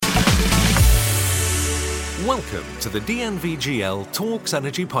Welcome to the DNVGL Talks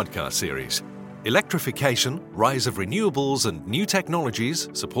Energy podcast series. Electrification, rise of renewables and new technologies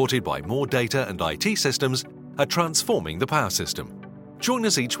supported by more data and IT systems are transforming the power system. Join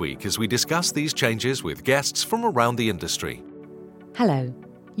us each week as we discuss these changes with guests from around the industry. Hello,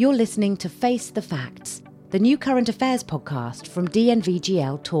 you're listening to Face the Facts, the new current affairs podcast from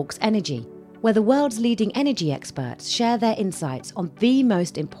DNVGL Talks Energy, where the world's leading energy experts share their insights on the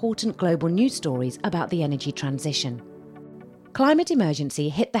most important global news stories about the energy transition. Climate emergency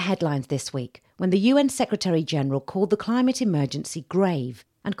hit the headlines this week when the UN Secretary-General called the climate emergency grave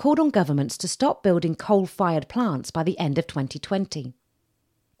and called on governments to stop building coal-fired plants by the end of 2020.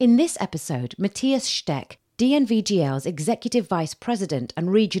 In this episode, Matthias Steck, DNVGL's Executive Vice President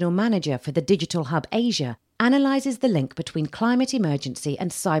and Regional Manager for the Digital Hub Asia, analyses the link between climate emergency and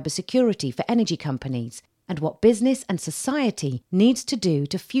cybersecurity for energy companies and what business and society needs to do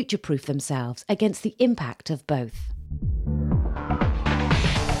to future-proof themselves against the impact of both.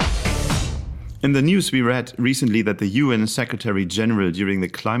 In the news, we read recently that the UN Secretary-General during the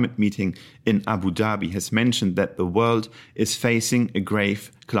climate meeting in Abu Dhabi has mentioned that the world is facing a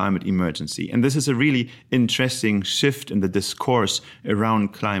grave climate emergency. And this is a really interesting shift in the discourse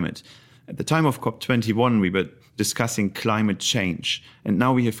around climate. At the time of COP21, we were discussing climate change. And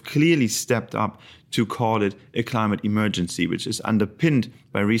now we have clearly stepped up to call it a climate emergency, which is underpinned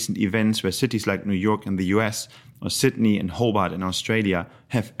by recent events where cities like New York in the US or Sydney and Hobart in Australia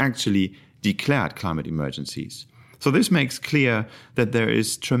have actually declared climate emergencies. So this makes clear that there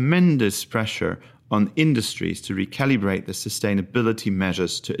is tremendous pressure on industries to recalibrate the sustainability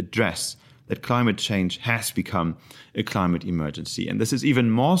measures to address that climate change has become a climate emergency. And this is even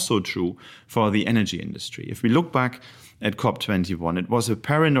more so true for the energy industry. If we look back at COP21, it was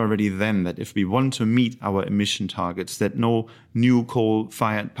apparent already then that if we want to meet our emission targets, that no new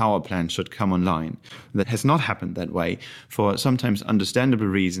coal-fired power plant should come online. That has not happened that way for sometimes understandable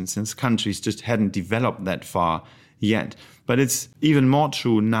reasons, since countries just hadn't developed that far yet. But it's even more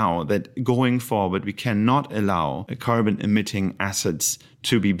true now that going forward, we cannot allow carbon-emitting assets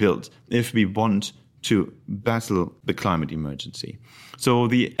to be built if we want to battle the climate emergency. So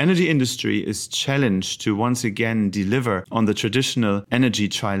the energy industry is challenged to once again deliver on the traditional energy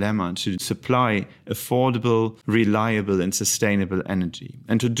trilemma to supply affordable, reliable and sustainable energy.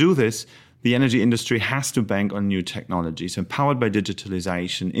 And to do this, the energy industry has to bank on new technologies, empowered by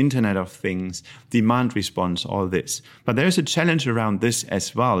digitalization, Internet of Things, demand response, all this. But there's a challenge around this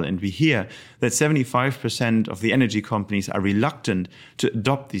as well. And we hear that 75% of the energy companies are reluctant to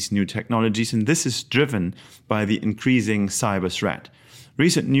adopt these new technologies. And this is driven by the increasing cyber threat.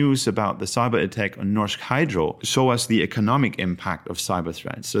 Recent news about the cyber attack on Norsk Hydro show us the economic impact of cyber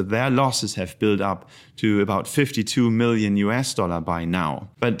threats. So their losses have built up to about $52 million by now.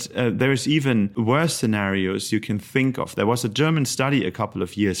 But there is even worse scenarios you can think of. There was a German study a couple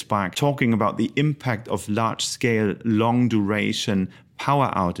of years back talking about the impact of large-scale, long-duration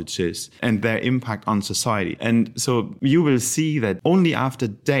power outages and their impact on society. And so you will see that only after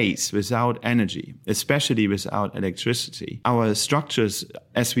days without energy, especially without electricity, our structures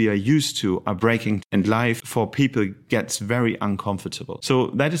as we are used to are breaking and life for people gets very uncomfortable. So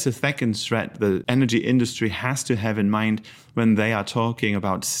that is a second threat the energy industry has to have in mind when they are talking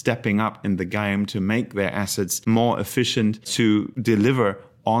about stepping up in the game to make their assets more efficient to deliver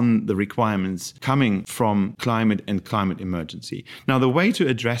on the requirements coming from climate and climate emergency. Now, the way to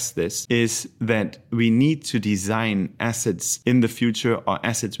address this is that we need to design assets in the future or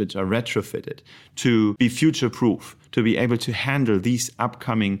assets which are retrofitted to be future-proof, to be able to handle these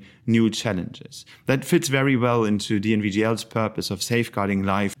upcoming new challenges. That fits very well into DNVGL's purpose of safeguarding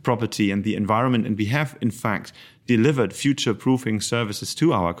life, property and the environment. And we have, in fact, delivered future-proofing services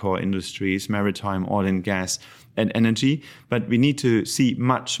to our core industries, maritime, oil and gas, and energy, but we need to see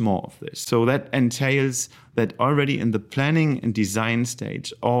much more of this. So that entails that already in the planning and design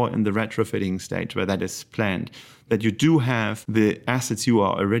stage or in the retrofitting stage where that is planned, that you do have the assets you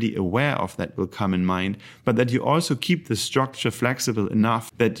are already aware of that will come in mind, but that you also keep the structure flexible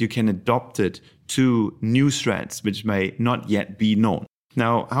enough that you can adopt it to new threats which may not yet be known.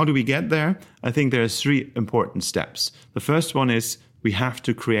 Now, how do we get there? I think there are three important steps. The first one is we have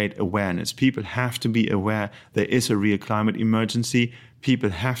to create awareness. People have to be aware there is a real climate emergency.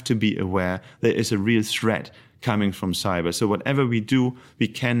 People have to be aware there is a real threat coming from cyber. So whatever we do, we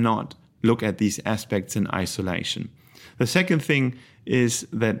cannot look at these aspects in isolation. The second thing is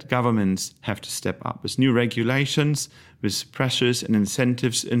that governments have to step up with new regulations, with pressures and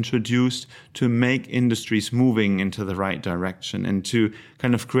incentives introduced to make industries moving into the right direction and to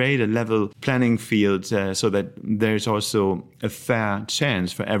kind of create a level planning field so that there's also a fair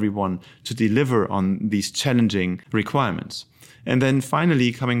chance for everyone to deliver on these challenging requirements. And then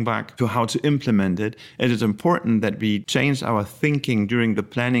finally, coming back to how to implement it, it is important that we change our thinking during the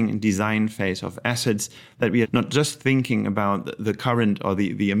planning and design phase of assets, that we are not just thinking about the current or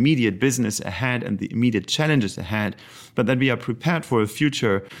the immediate business ahead and the immediate challenges ahead, but that we are prepared for a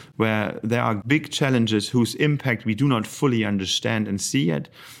future where there are big challenges whose impact we do not fully understand and see yet.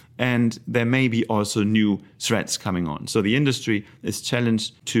 And there may be also new threats coming on. So the industry is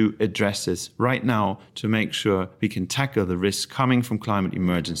challenged to address this right now to make sure we can tackle the risks coming from climate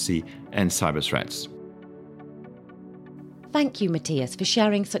emergency and cyber threats. Thank you, Matthias, for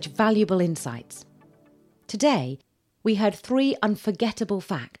sharing such valuable insights. Today, we heard 3 unforgettable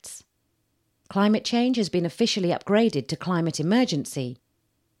facts. Climate change has been officially upgraded to climate emergency.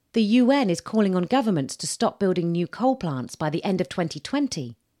 The UN is calling on governments to stop building new coal plants by the end of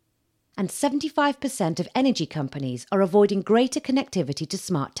 2020. And 75% of energy companies are avoiding greater connectivity to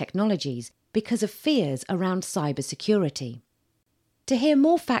smart technologies because of fears around cybersecurity. To hear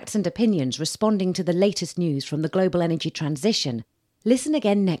more facts and opinions responding to the latest news from the global energy transition, listen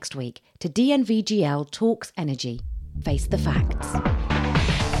again next week to DNVGL Talks Energy. Face the facts.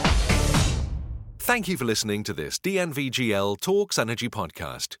 Thank you for listening to this DNVGL Talks Energy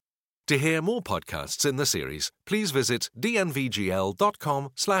podcast. To hear more podcasts in the series, please visit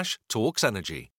dnvgl.com/talksenergy.